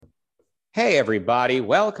Hey, everybody.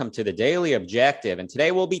 Welcome to the Daily Objective. And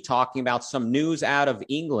today we'll be talking about some news out of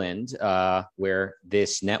England, where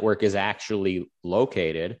this network is actually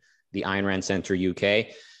located, the Ayn Rand Center,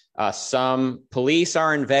 UK. Some police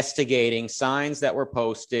are investigating signs that were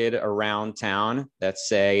posted around town that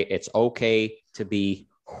say it's okay to be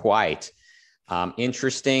white.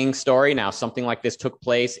 Interesting story. Now, something like this took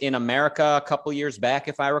place in America a couple years back,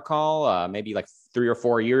 if I recall, maybe like 3 or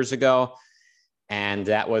 4 years ago. And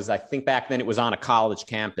that was, I think back then it was on a college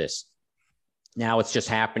campus. Now it's just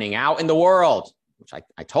happening out in the world, which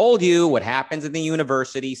I told you what happens in the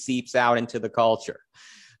university seeps out into the culture.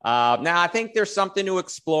 Now, I think there's something to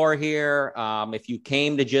explore here. If you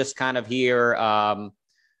came to just kind of hear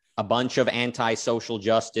a bunch of anti-social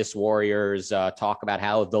justice warriors talk about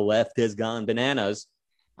how the left has gone bananas,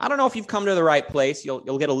 I don't know if you've come to the right place.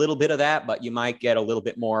 You'll get a little bit of that, but you might get a little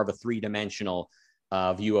bit more of a three-dimensional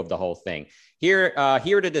view of the whole thing. Here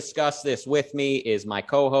to discuss this with me is my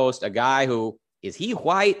co-host, a guy who, is he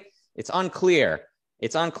white? It's unclear.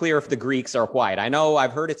 It's unclear if the Greeks are white. I know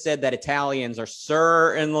I've heard it said that Italians are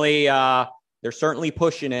certainly, they're certainly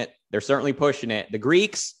pushing it. They're certainly pushing it. The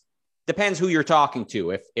Greeks, depends who you're talking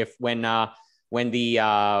to. If when the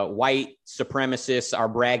white supremacists are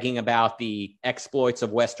bragging about the exploits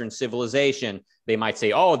of Western civilization, they might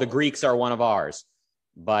say, oh, the Greeks are one of ours.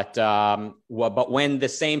 But when the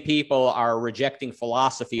same people are rejecting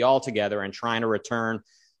philosophy altogether and trying to return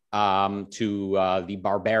to the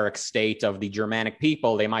barbaric state of the Germanic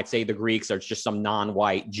people, they might say the Greeks are just some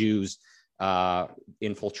non-white Jews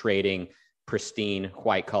infiltrating pristine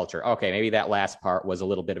white culture. Okay, maybe that last part was a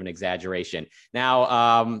little bit of an exaggeration.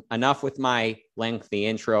 Now, enough with my lengthy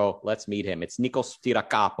intro. Let's meet him. It's Nikos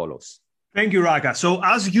Tirakopoulos. Thank you, Rucka. So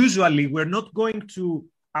as usually, we're not going to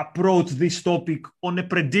approach this topic on a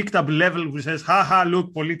predictable level which says,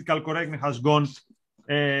 look, political correctness has gone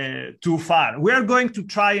too far. We are going to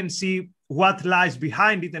try and see what lies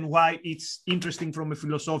behind it and why it's interesting from a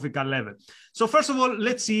philosophical level. So first of all,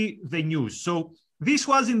 let's see the news. So this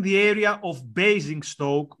was in the area of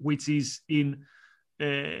Basingstoke, which is in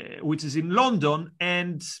London.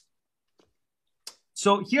 And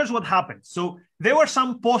so here's what happened. So there were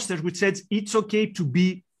some posters which said it's okay to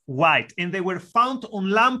be white, and they were found on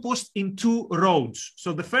lampposts in 2 roads.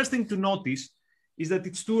 So the first thing to notice is that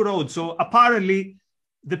it's 2 roads. So apparently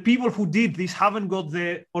the people who did this haven't got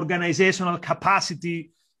the organizational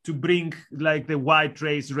capacity to bring like the white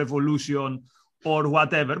race revolution or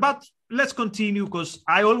whatever. But let's continue, because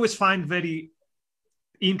I always find very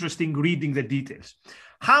interesting reading the details.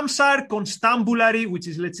 Hampshire Constabulary, which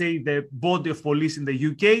is, let's say, the body of police in the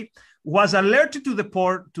UK, was alerted to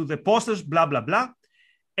the posters, blah, blah, blah,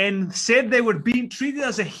 and said they were being treated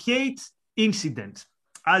as a hate incident.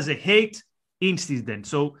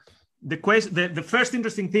 So the first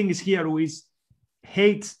interesting thing is here is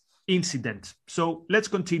hate incident. So let's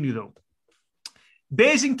continue though.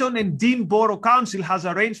 Basingstoke and Dean Borough Council has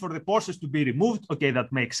arranged for the posters to be removed. Okay,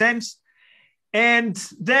 that makes sense. And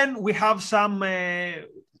then we have some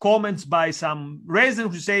comments by some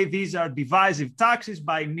residents who say these are divisive tactics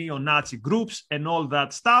by neo-Nazi groups and all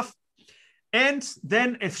that stuff. And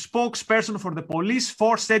then a spokesperson for the police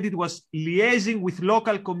force said it was liaising with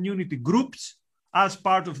local community groups as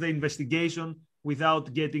part of the investigation,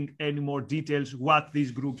 without getting any more details what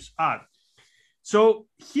these groups are. So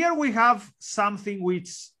here we have something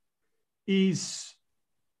which is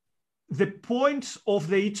the point of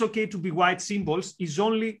the it's okay to be white symbols is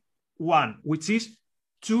only one, which is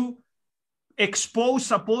to expose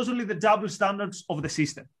supposedly the double standards of the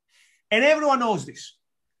system. And everyone knows this.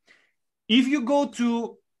 If you go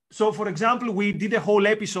to, so for example, we did a whole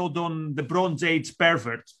episode on the Bronze Age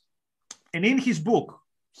pervert. And in his book,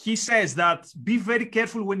 he says that be very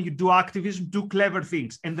careful when you do activism, do clever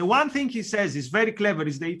things. And the one thing he says is very clever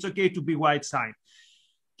is that it's okay to be white sign.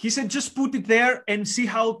 He said, just put it there and see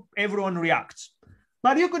how everyone reacts.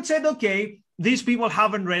 But you could say, okay, these people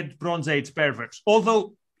haven't read Bronze Age perverts.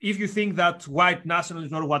 Although if you think that white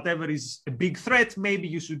nationalism or whatever is a big threat, maybe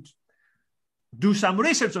you should do some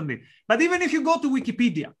research on it. But even if you go to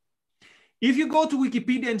Wikipedia,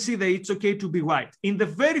 and see that it's okay to be white, in the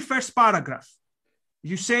very first paragraph,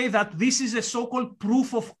 you say that this is a so-called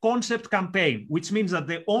proof of concept campaign, which means that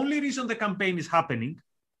the only reason the campaign is happening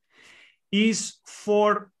is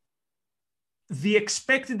for the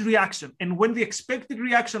expected reaction. And when the expected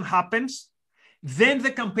reaction happens, then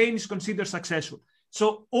the campaign is considered successful.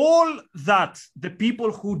 So all that the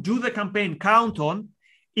people who do the campaign count on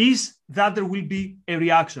is that there will be a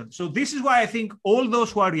reaction. So this is why I think all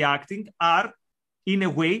those who are reacting are, in a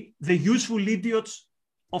way, the useful idiots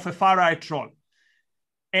of a far-right troll.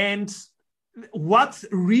 And what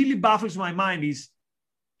really baffles my mind is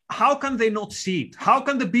how can they not see it? How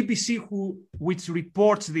can the BBC, which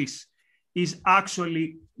reports this, is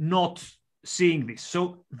actually not seeing this?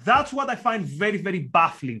 So that's what I find very, very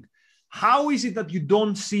baffling. How is it that you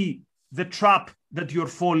don't see the trap that you're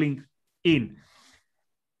falling in?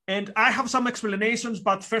 And I have some explanations,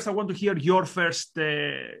 but first I want to hear your first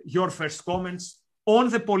comments on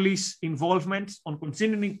the police involvement, on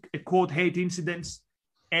continuing quote hate incidents,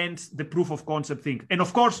 and the proof of concept thing. And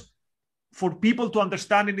of course, for people to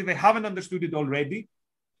understand it, if they haven't understood it already,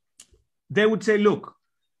 they would say, look,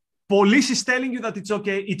 police is telling you that it's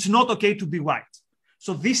okay, it's not okay to be white.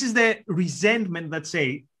 So this is the resentment that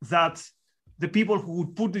say that the people who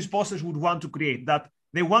would put these posters would want to create, that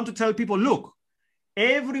they want to tell people, look,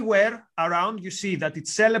 everywhere around you see that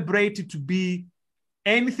it's celebrated to be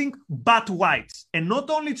anything but white. And not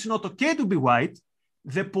only it's not okay to be white,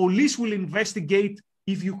 the police will investigate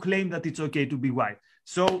if you claim that it's okay to be white.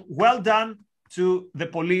 So well done to the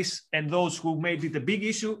police and those who made it a big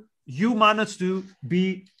issue. You managed to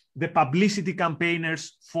be the publicity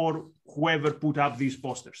campaigners for whoever put up these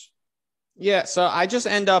posters. Yeah, so I just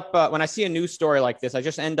end up, when I see a news story like this, I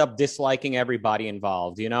just end up disliking everybody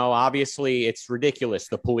involved. You know, obviously it's ridiculous.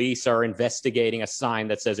 The police are investigating a sign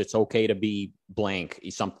that says it's okay to be blank,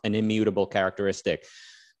 an immutable characteristic.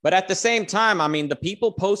 But at the same time, I mean, the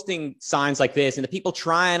people posting signs like this and the people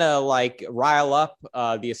trying to like rile up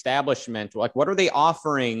the establishment, like what are they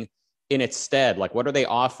offering in its stead? Like what are they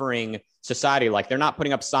offering society? Like they're not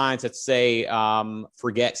putting up signs that say,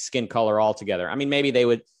 forget skin color altogether. I mean,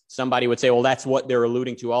 maybe somebody would say, well, that's what they're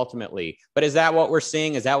alluding to ultimately. But is that what we're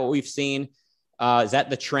seeing? Is that what we've seen? Is that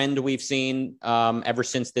the trend we've seen ever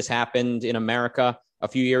since this happened in America a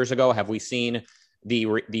few years ago? Have we seen the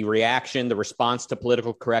reaction, the response to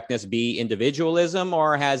political correctness be individualism,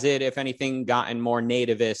 or has it, if anything, gotten more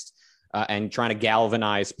nativist and trying to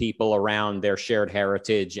galvanize people around their shared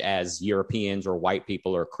heritage as Europeans or white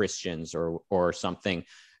people or Christians or something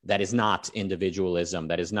that is not individualism,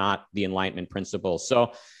 that is not the Enlightenment principles?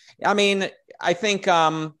 So, I mean, I think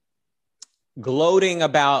gloating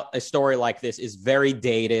about a story like this is very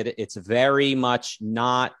dated. It's very much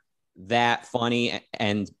not that funny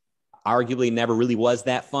and arguably never really was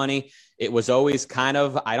that funny. It was always kind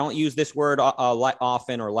of, I don't use this word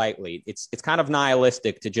often or lightly. It's kind of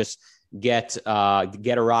nihilistic to just get a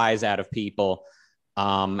rise out of people.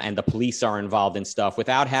 And the police are involved in stuff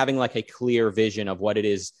without having like a clear vision of what it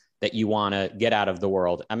is that you want to get out of the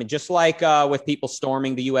world. I mean, just like with people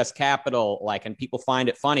storming the U.S. Capitol, like, and people find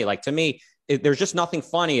it funny. Like to me, there's just nothing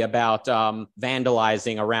funny about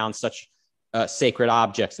vandalizing around such sacred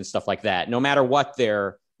objects and stuff like that. No matter what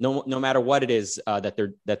no matter what it is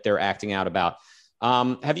that they're acting out about.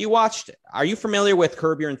 Are you familiar with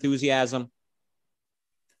Curb Your Enthusiasm?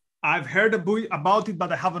 I've heard about it,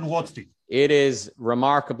 but I haven't watched it. It is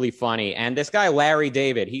remarkably funny. And this guy, Larry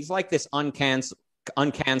David, he's like this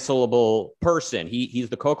uncancelable person. He's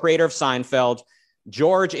the co-creator of Seinfeld.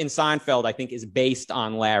 George in Seinfeld, I think, is based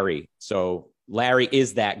on Larry. So Larry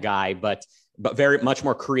is that guy, but very much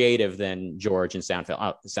more creative than George in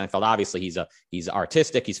Seinfeld. Seinfeld, obviously, he's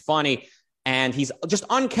artistic, he's funny, and he's just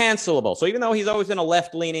uncancelable. So even though he's always been a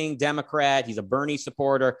left-leaning Democrat, he's a Bernie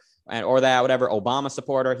supporter, Obama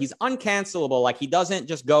supporter, he's uncancelable. Like he doesn't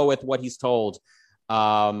just go with what he's told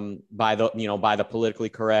by the politically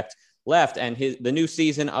correct left. And the new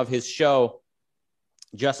season of his show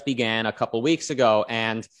just began a couple weeks ago,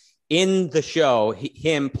 and in the show,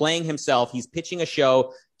 him playing himself, he's pitching a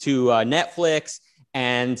show to Netflix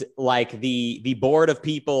and like the board of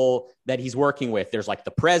people that he's working with. There's like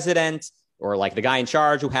the president or like the guy in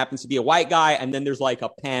charge who happens to be a white guy. And then there's like a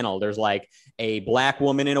panel. There's like a black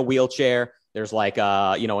woman in a wheelchair. There's like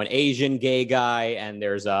an Asian gay guy, and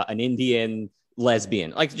there's an Indian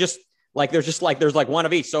lesbian. There's one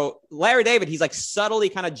of each. So Larry David, he's like subtly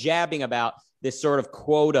kind of jabbing about this sort of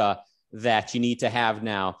quota that you need to have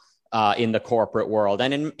now in the corporate world.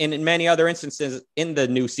 And in many other instances in the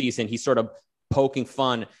new season, he's sort of poking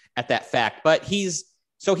fun at that fact. But he's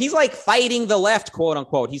like fighting the left, quote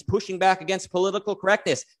unquote. He's pushing back against political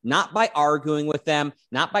correctness, not by arguing with them,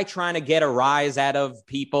 not by trying to get a rise out of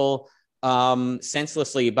people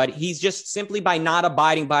senselessly, but he's just simply by not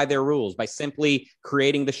abiding by their rules, by simply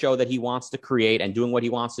creating the show that he wants to create and doing what he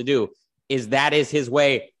wants to do. That is his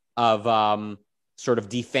way of sort of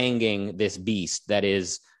defanging this beast that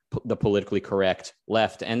is the politically correct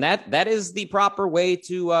left. And that is the proper way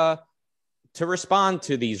to respond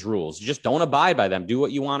to these rules. Just don't abide by them. Do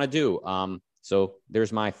what you want to do. So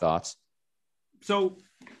there's my thoughts. So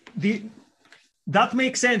that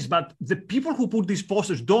makes sense, but the people who put these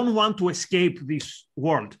posters don't want to escape this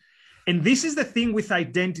world. And this is the thing with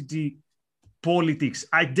identity politics.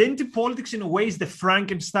 Identity politics, in a way, is the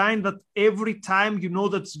Frankenstein that every time you know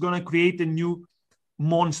that's going to create a new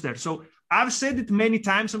monster. So I've said it many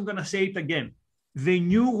times. I'm going to say it again. The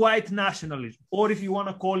new white nationalism, or if you want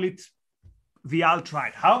to call it the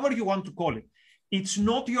alt-right, however you want to call it, it's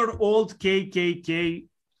not your old KKK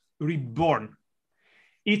reborn.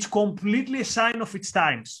 It's completely a sign of its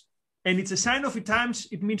times. And it's a sign of its times.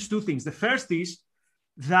 It means two things. The first is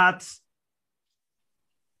that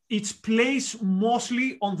it's placed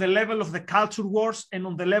mostly on the level of the culture wars and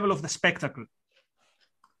on the level of the spectacle.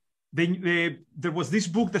 There was this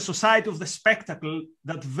book, The Society of the Spectacle,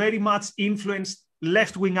 that very much influenced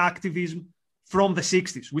left-wing activism from the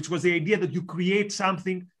 60s, which was the idea that you create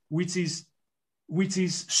something which is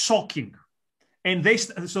shocking. And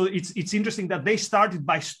so it's interesting that they started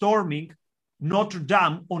by storming Notre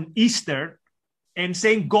Dame on Easter and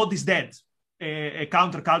saying God is dead, a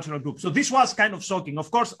countercultural group. So this was kind of shocking. Of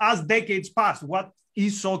course, as decades passed, what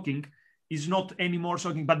is shocking is not anymore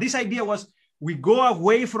shocking. But this idea was, we go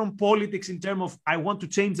away from politics in terms of I want to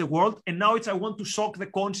change the world, and now it's I want to shock the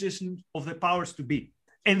consciousness of the powers to be.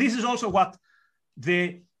 And this is also what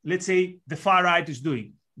let's say the far right is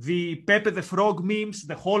doing. The Pepe the Frog memes,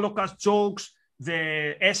 the Holocaust jokes,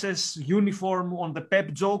 the SS uniform on the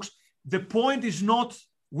Pep jokes. The point is not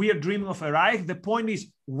we are dreaming of a Reich. The point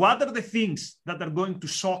is, what are the things that are going to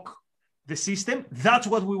shock the system? That's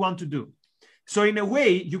what we want to do. So in a way,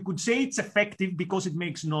 you could say it's effective because it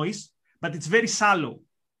makes noise, but it's very shallow.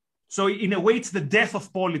 So in a way, it's the death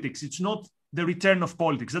of politics. It's not the return of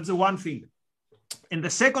politics. That's the one thing. And the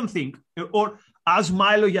second thing, or as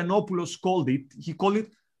Milo Yiannopoulos called it, he called it,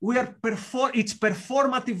 it's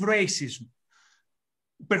performative racism.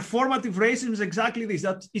 Performative racism is exactly this,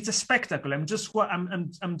 that it's a spectacle. I'm just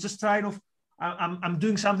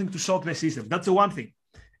doing something to shock the system. That's the one thing.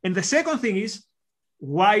 And the second thing is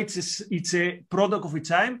why it's a product of its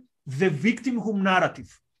time, the victimhood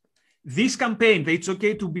narrative. This campaign, that it's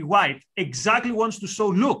okay to be white, exactly wants to show,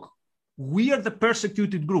 look, we are the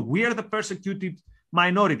persecuted group. We are the persecuted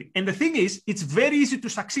minority. And the thing is, it's very easy to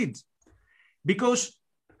succeed because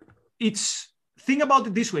think about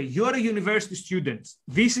it this way. You're a university student.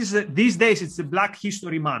 These days, it's the Black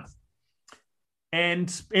History Month. And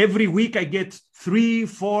every week I get 3,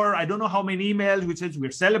 4, I don't know how many emails which says we're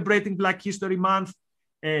celebrating Black History Month,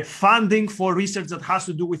 funding for research that has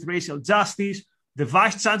to do with racial justice. The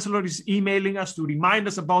Vice Chancellor is emailing us to remind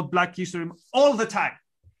us about Black History all the time.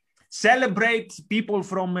 Celebrate people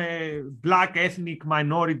from Black ethnic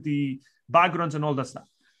minority backgrounds and all that stuff.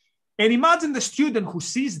 And imagine the student who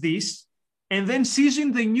sees this and then sees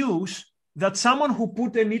in the news that someone who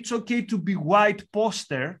put an "It's okay to be white"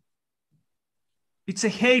 poster, it's a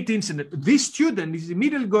hate incident. This student is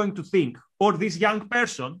immediately going to think, or this young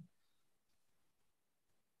person,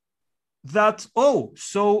 that, oh,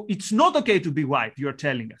 so it's not okay to be white, you're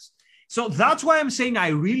telling us. So that's why I'm saying I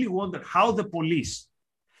really wonder how the police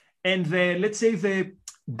and let's say the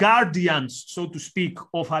guardians, so to speak,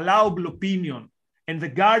 of allowable opinion and the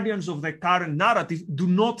guardians of the current narrative do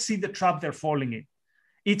not see the trap they're falling in.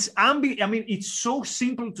 It's so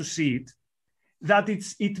simple to see it that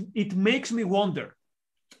it makes me wonder.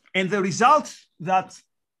 And the result, that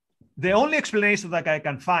the only explanation that I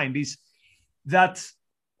can find is that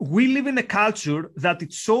we live in a culture that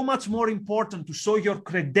it's so much more important to show your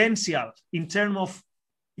credentials in terms of,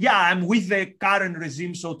 yeah, I'm with the current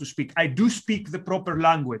regime, so to speak. I do speak the proper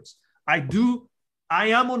language. I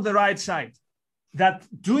am on the right side. That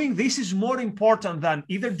doing this is more important than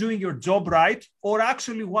either doing your job right or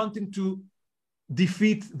actually wanting to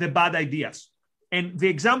defeat the bad ideas. And the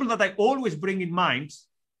example that I always bring in mind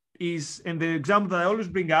is the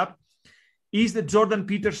Jordan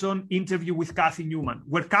Peterson interview with Kathy Newman,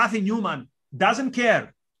 where Kathy Newman doesn't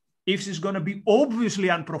care if she's going to be obviously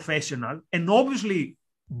unprofessional and obviously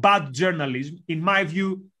bad journalism. In my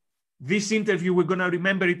view, this interview, we're going to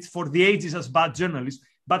remember it for the ages as bad journalism.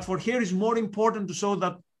 But for her, it's more important to show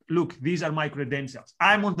that, look, these are my credentials.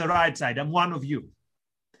 I'm on the right side. I'm one of you.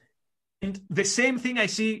 And the same thing I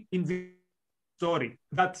see in this story,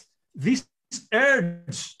 that this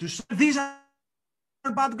urge to say these are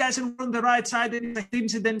bad guys and we're on the right side and it's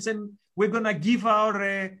incidents and we're going to give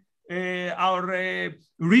our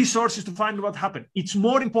resources to find what happened. It's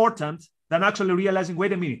more important than actually realizing,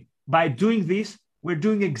 wait a minute, by doing this, we're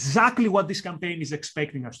doing exactly what this campaign is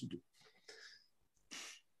expecting us to do.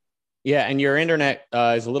 Yeah, and your internet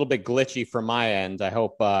is a little bit glitchy from my end. I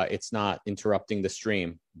hope it's not interrupting the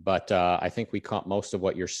stream, but I think we caught most of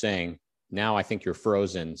what you're saying. Now I think you're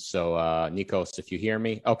frozen. So, Nikos, if you hear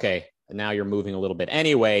me, okay, now you're moving a little bit.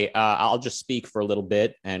 Anyway, I'll just speak for a little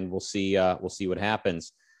bit, and we'll see what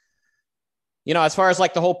happens. You know, as far as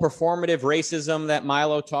like the whole performative racism that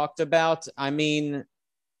Milo talked about, I mean,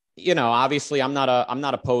 you know, obviously I'm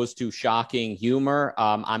not opposed to shocking humor.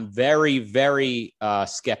 I'm very, very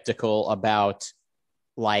skeptical about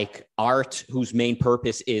like art whose main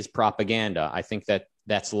purpose is propaganda. I think that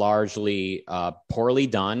that's largely poorly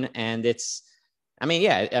done, and it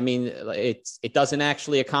doesn't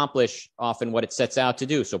actually accomplish often what it sets out to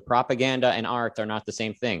do. So propaganda and art are not the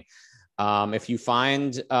same thing. If you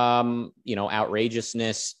find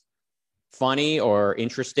outrageousness funny or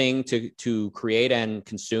interesting to create and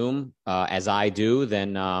consume, as I do,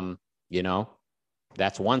 then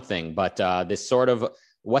that's one thing. But this sort of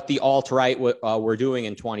what the alt-right were doing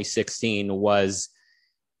in 2016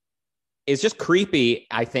 is just creepy,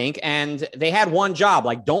 I think. And they had one job,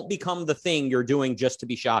 like, don't become the thing you're doing just to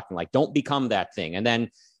be shocking. Like, don't become that thing. And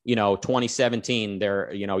then, 2017,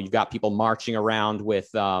 you've got people marching around with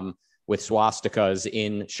swastikas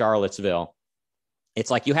in Charlottesville.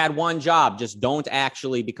 It's like you had one job, just don't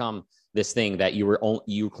actually become this thing that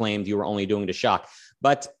you claimed you were only doing to shock.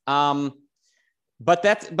 But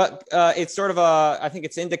it's sort of I think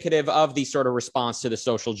it's indicative of the sort of response to the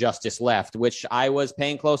social justice left, which I was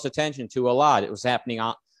paying close attention to a lot. It was happening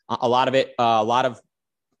on a lot of it. A lot of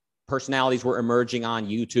personalities were emerging on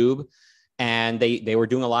YouTube, and they were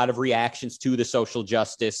doing a lot of reactions to the social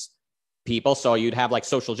justice people. So you'd have like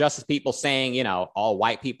social justice people saying, all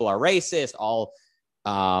white people are racist, all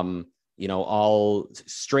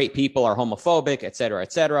straight people are homophobic, et cetera,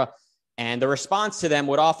 et cetera. And the response to them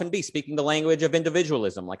would often be speaking the language of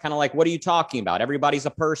individualism, like kind of like, what are you talking about? Everybody's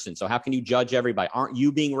a person. So how can you judge everybody? Aren't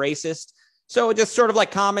you being racist? So just sort of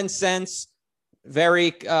like common sense,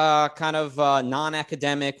 very kind of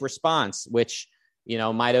non-academic response, which,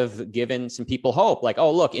 might have given some people hope, like,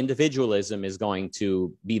 oh, look, individualism is going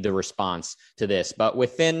to be the response to this. But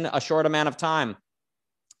within a short amount of time,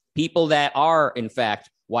 people that are, in fact,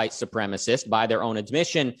 white supremacist, by their own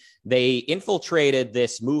admission, they infiltrated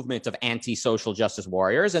this movement of anti-social justice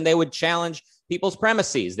warriors, and they would challenge people's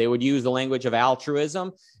premises. They would use the language of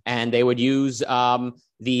altruism, and they would use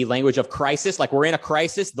the language of crisis. Like, we're in a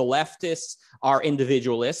crisis. The leftists are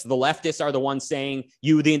individualists. The leftists are the ones saying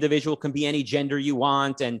you, the individual, can be any gender you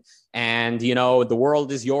want, and the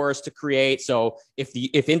world is yours to create. So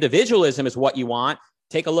if individualism is what you want,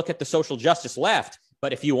 take a look at the social justice left.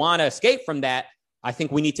 But if you want to escape from that, I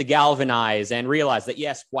think we need to galvanize and realize that,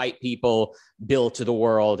 yes, white people build to the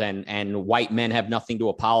world, and white men have nothing to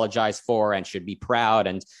apologize for and should be proud.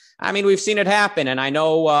 And I mean, we've seen it happen. And I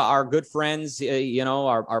know our good friends,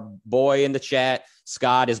 our boy in the chat,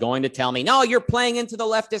 Scott, is going to tell me, no, you're playing into the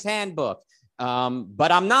leftist handbook.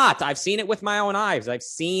 But I'm not. I've seen it with my own eyes. I've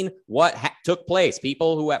seen what took place.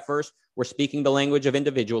 People who at first were speaking the language of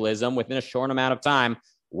individualism within a short amount of time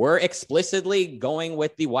were explicitly going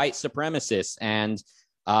with the white supremacists. And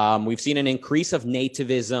we've seen an increase of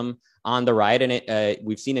nativism on the right. And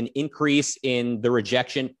we've seen an increase in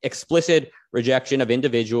the explicit rejection of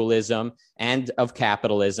individualism and of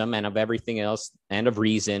capitalism and of everything else and of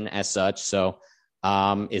reason as such. So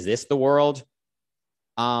is this the world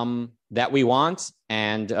that we want?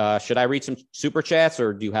 And should I read some super chats,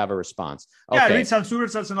 or do you have a response? Okay. Yeah, read some super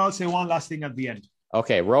chats, and I'll say one last thing at the end.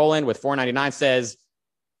 Okay. Roland with $4.99 says,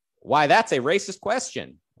 why, that's a racist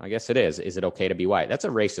question. I guess it is. Is it okay to be white? That's a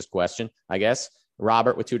racist question, I guess.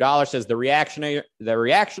 Robert with $2 says the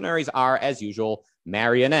reactionaries are, as usual,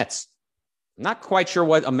 marionettes. I'm not quite sure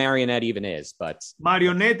what a marionette even is, but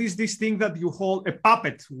marionette is this thing that you hold, a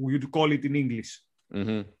puppet, you'd call it in English.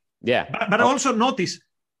 Mm-hmm. Yeah. But also notice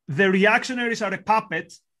the reactionaries are a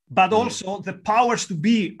puppet, but also the powers to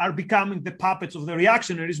be are becoming the puppets of the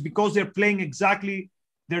reactionaries, because they're playing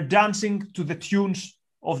they're dancing to the tunes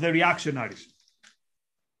of the reactionaries.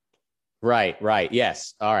 Right.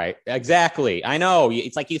 Yes. All right. Exactly. I know.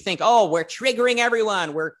 It's like you think, oh, we're triggering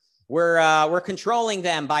everyone. We're controlling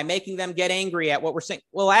them by making them get angry at what we're saying.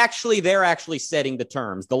 Well, actually, they're actually setting the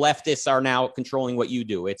terms. The leftists are now controlling what you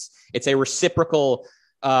do. It's a reciprocal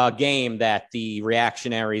game that the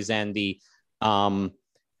reactionaries and the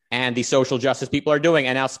social justice people are doing.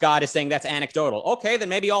 And now Scott is saying that's anecdotal. Okay, then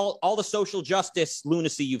maybe all the social justice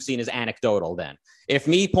lunacy you've seen is anecdotal then. If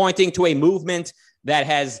me pointing to a movement that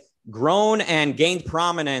has grown and gained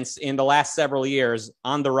prominence in the last several years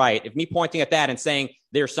on the right, if me pointing at that and saying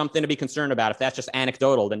there's something to be concerned about, if that's just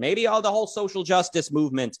anecdotal, then maybe the whole social justice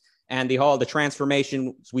movement and the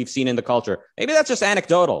transformation we've seen in the culture, maybe that's just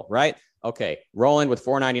anecdotal, right? Okay, Roland with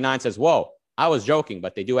 $4.99 says, whoa, I was joking,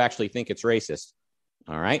 but they do actually think it's racist.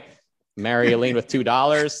 All right. Mary Aline with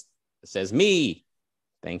 $2 says me.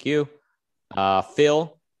 Thank you.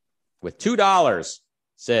 Phil with $2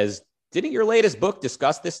 says, didn't your latest book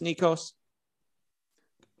discuss this, Nikos?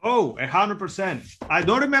 Oh, 100%. I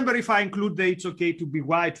don't remember if I include the "it's okay to be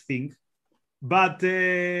white" thing, but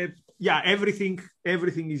yeah, everything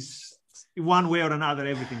is one way or another.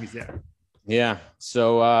 Everything is there. Yeah.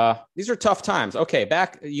 So these are tough times. Okay,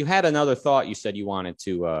 back. You had another thought. You said you wanted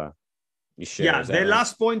to you share. Yeah. The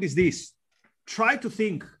last point is this: try to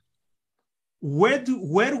think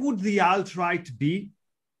where would the alt-right be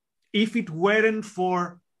if it weren't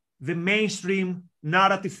for the mainstream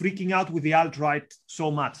narrative freaking out with the alt-right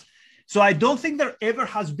so much. So I don't think there ever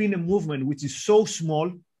has been a movement which is so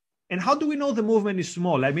small. And how do we know the movement is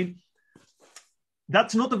small? I mean,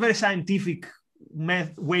 that's not a very scientific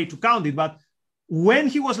way to count it, but when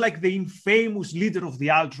he was like the infamous leader of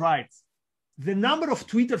the alt-right, the number of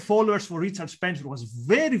Twitter followers for Richard Spencer was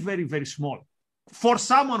very, very, very small for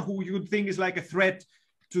someone who you would think is like a threat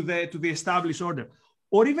to the established order.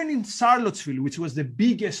 Or even in Charlottesville, which was the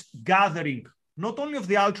biggest gathering, not only of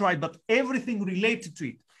the alt-right, but everything related to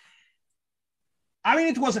it. I mean,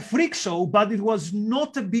 it was a freak show, but it was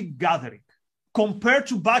not a big gathering compared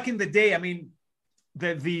to back in the day. I mean,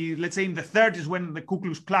 let's say in the 30s when the Ku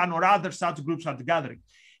Klux Klan or other such groups had gathering.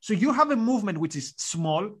 So you have a movement which is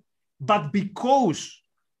small, but because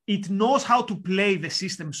it knows how to play the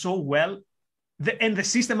system so well, and the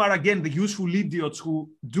system are, again, the useful idiots who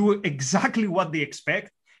do exactly what they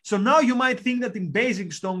expect. So now you might think that in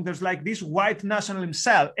Basingstoke, there's like this white nationalism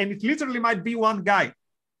cell, and it literally might be one guy.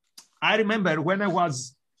 I remember when I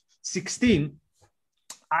was 16,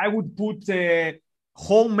 I would put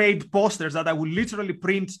homemade posters that I would literally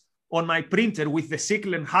print on my printer with the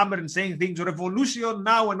sickle and hammer and saying things, revolution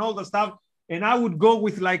now and all the stuff. And I would go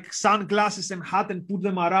with like sunglasses and hat and put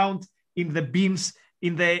them around in the bins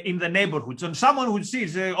in the neighborhoods. And someone would see,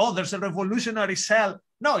 say, oh, there's a revolutionary cell.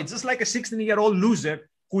 No, it's just like a 16-year-old loser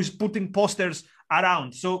who is putting posters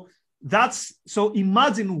around. So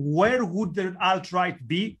imagine where would the alt-right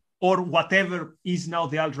be, or whatever is now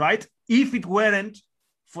the alt-right, if it weren't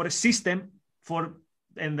for a system,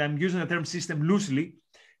 and I'm using the term system loosely,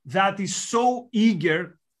 that is so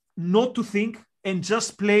eager not to think and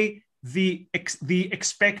just play the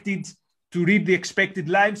expected, to read the expected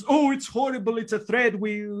lines. Oh, it's horrible, it's a threat,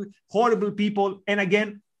 we horrible people. And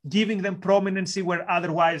again, giving them prominency where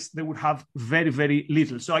otherwise they would have very, very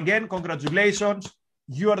little. So again, congratulations.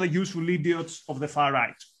 You are the useful idiots of the far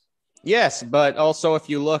right. Yes, but also if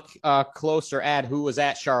you look closer at who was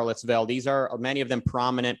at Charlottesville, these are many of them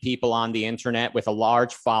prominent people on the internet with a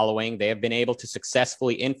large following. They have been able to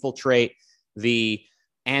successfully infiltrate the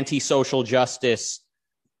anti-social justice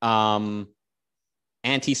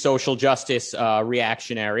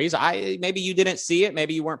reactionaries. Maybe you didn't see it.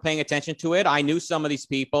 Maybe you weren't paying attention to it. I knew some of these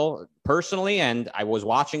people personally, and I was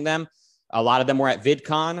watching them. A lot of them were at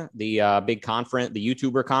VidCon, the big conference, the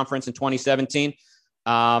YouTuber conference in 2017.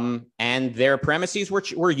 And their premises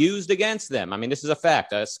were used against them. I mean, this is a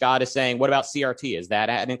fact. Scott is saying, what about CRT? Is that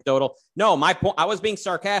anecdotal? No, my point, I was being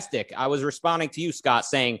sarcastic. I was responding to you, Scott,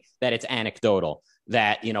 saying that it's anecdotal,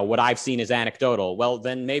 that, what I've seen is anecdotal. Well,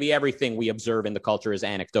 then maybe everything we observe in the culture is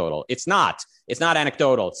anecdotal. It's not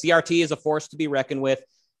anecdotal. CRT is a force to be reckoned with.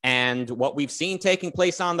 And what we've seen taking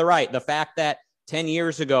place on the right, the fact that 10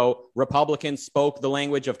 years ago, Republicans spoke the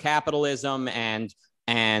language of capitalism and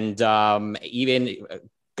even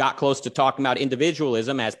got close to talking about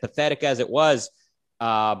individualism, as pathetic as it was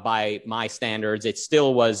by my standards, it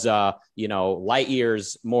still was, light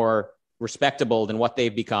years more respectable than what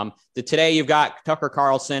they've become. Today, you've got Tucker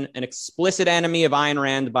Carlson, an explicit enemy of Ayn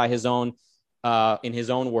Rand by his own, in his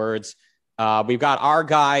own words. We've got our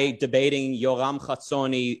guy debating Yoram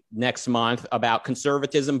Chatzoni next month about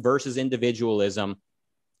conservatism versus individualism.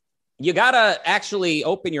 You got to actually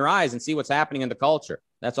open your eyes and see what's happening in the culture.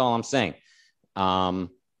 That's all I'm saying.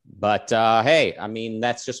 But hey, I mean,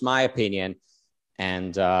 that's just my opinion.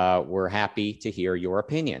 And we're happy to hear your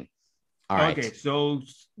opinion. All right. Okay, so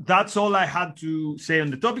that's all I had to say on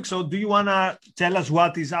the topic. So do you want to tell us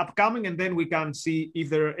what is upcoming? And then we can see if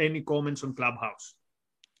there are any comments on Clubhouse.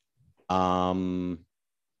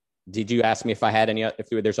 Did you ask me if I had if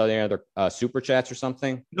there's any other super chats or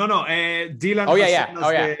something? No.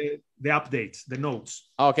 Dylan. The updates, the notes.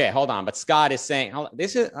 Okay, hold on. But Scott is saying,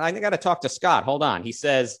 I got to talk to Scott. Hold on. He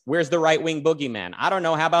says, where's the right-wing boogeyman? I don't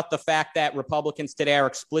know. How about the fact that Republicans today are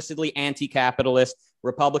explicitly anti-capitalist?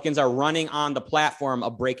 Republicans are running on the platform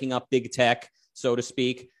of breaking up big tech, so to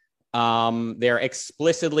speak. They're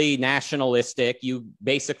explicitly nationalistic. You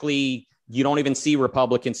don't even see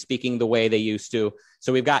Republicans speaking the way they used to.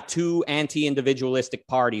 So we've got two anti-individualistic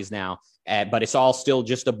parties now, but it's all still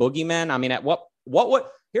just a boogeyman. I mean, at what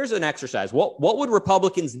here's an exercise. What would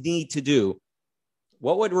Republicans need to do?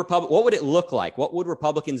 What would it look like? What would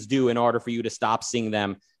Republicans do in order for you to stop seeing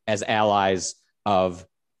them as allies of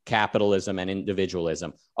capitalism and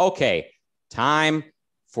individualism? Okay, time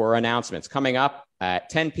for announcements. Coming up at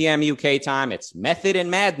 10 p.m. UK time, it's Method and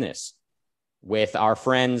Madness with our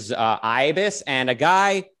friends Ibis and a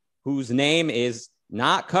guy whose name is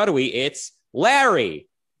not Cudahy, it's Larry.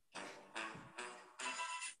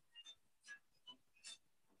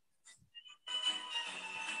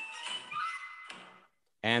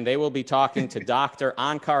 And they will be talking to Dr.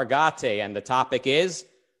 Ankar Gate, and the topic is,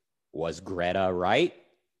 was Greta right?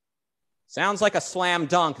 Sounds like a slam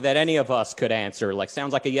dunk that any of us could answer.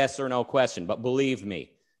 Sounds like a yes or no question. But believe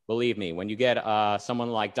me, when you get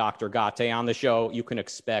someone like Dr. Gate on the show, you can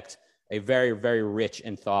expect a very, very rich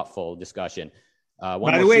and thoughtful discussion.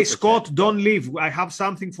 By the way, Scott, don't leave. I have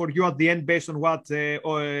something for you at the end based on what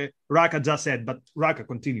Rucka just said. But Rucka,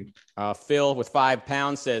 continue. Phil with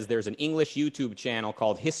 £5 says there's an English YouTube channel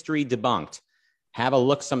called History Debunked. Have a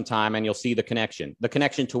look sometime and you'll see the connection. The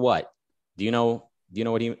connection to what? Do you know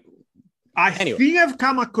what he... I think I've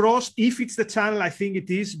come across, if it's the channel, I think it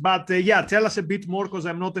is. But yeah, tell us a bit more because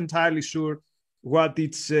I'm not entirely sure what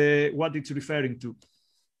it's referring to.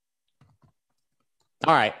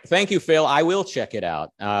 All right. Thank you, Phil. I will check it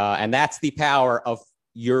out. And that's the power of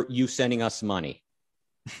you sending us money.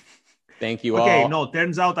 Thank you all. Okay, no,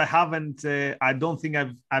 turns out I haven't. I don't think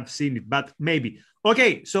I've seen it, but maybe.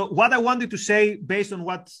 Okay, so what I wanted to say based on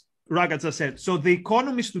what Rucka just said. So The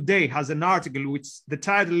Economist today has an article which the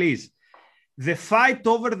title is, "The fight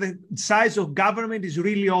over the size of government is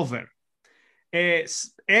really over."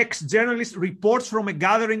 Ex-journalist reports from a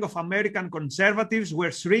gathering of American conservatives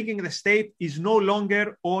where shrinking the state is no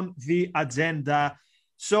longer on the agenda.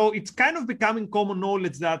 So it's kind of becoming common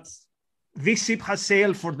knowledge that this ship has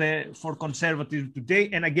sailed for conservatives today.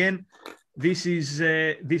 And again, this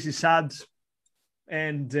is sad.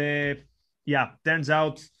 And yeah, turns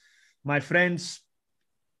out, my friends,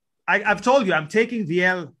 I've told you I'm taking the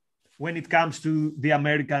L when it comes to the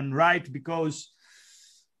American right, because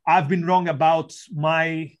I've been wrong about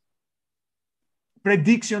my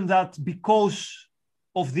prediction that because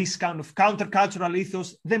of this kind of countercultural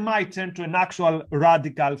ethos, they might turn to an actual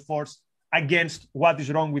radical force against what is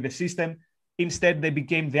wrong with the system. Instead, they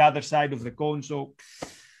became the other side of the coin. So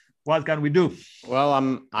what can we do?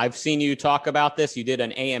 Well, I've seen you talk about this. You did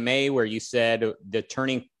an AMA where you said the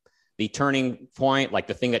turning point, like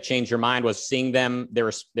the thing that changed your mind, was seeing them, their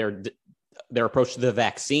approach to the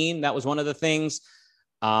vaccine. That was one of the things.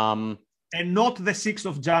 And not the 6th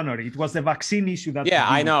of January. It was the vaccine issue that. Yeah,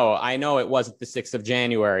 I know it wasn't the 6th of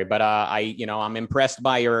January, but I'm impressed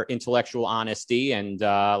by your intellectual honesty. And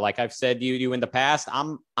like I've said to you in the past,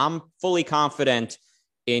 I'm fully confident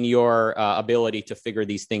in your ability to figure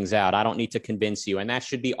these things out. I don't need to convince you. And that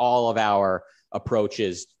should be all of our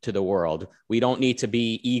approaches to the world. We don't need to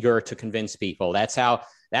be eager to convince people. That's how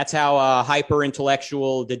hyper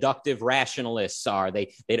intellectual deductive rationalists are.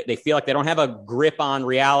 They feel like they don't have a grip on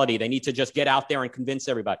reality. They need to just get out there and convince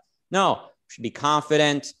everybody. No, should be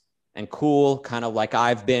confident and cool, kind of like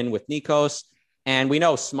I've been with Nikos. And we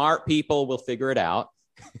know smart people will figure it out.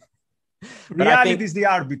 Reality is the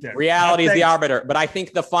arbiter. Reality is the arbiter. But I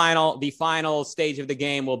think the final stage of the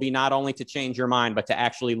game will be not only to change your mind, but to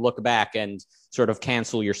actually look back and sort of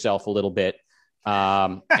cancel yourself a little bit.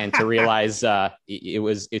 And to realize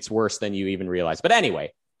it's worse than you even realized. But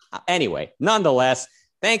anyway, nonetheless,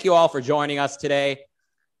 thank you all for joining us today.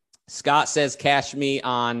 Scott says, cash me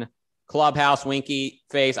on Clubhouse, winky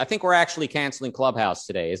face. I think we're actually canceling Clubhouse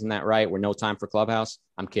today. Isn't that right? We're no time for Clubhouse.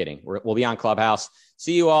 I'm kidding. We'll be on Clubhouse.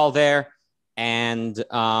 See you all there. And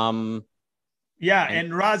and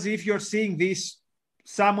Razi, if you're seeing this,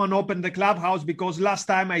 someone opened the Clubhouse, because last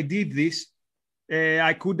time I did this,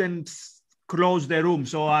 I couldn't close the room.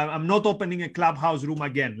 So I'm not opening a Clubhouse room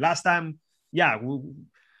again. Last time,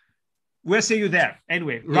 we'll see you there.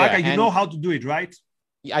 Anyway, Rucka, you know how to do it, right?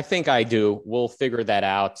 I think I do. We'll figure that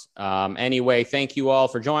out. Anyway, thank you all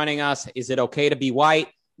for joining us. Is it okay to be white?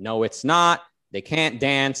 No, it's not. They can't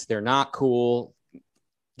dance. They're not cool.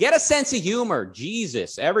 Get a sense of humor.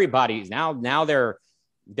 Jesus, everybody's now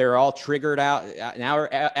they're all triggered out. Now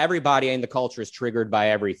everybody in the culture is triggered by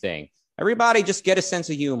everything. Everybody just get a sense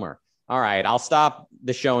of humor. All right, I'll stop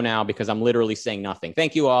the show now because I'm literally saying nothing.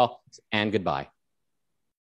 Thank you all, and goodbye.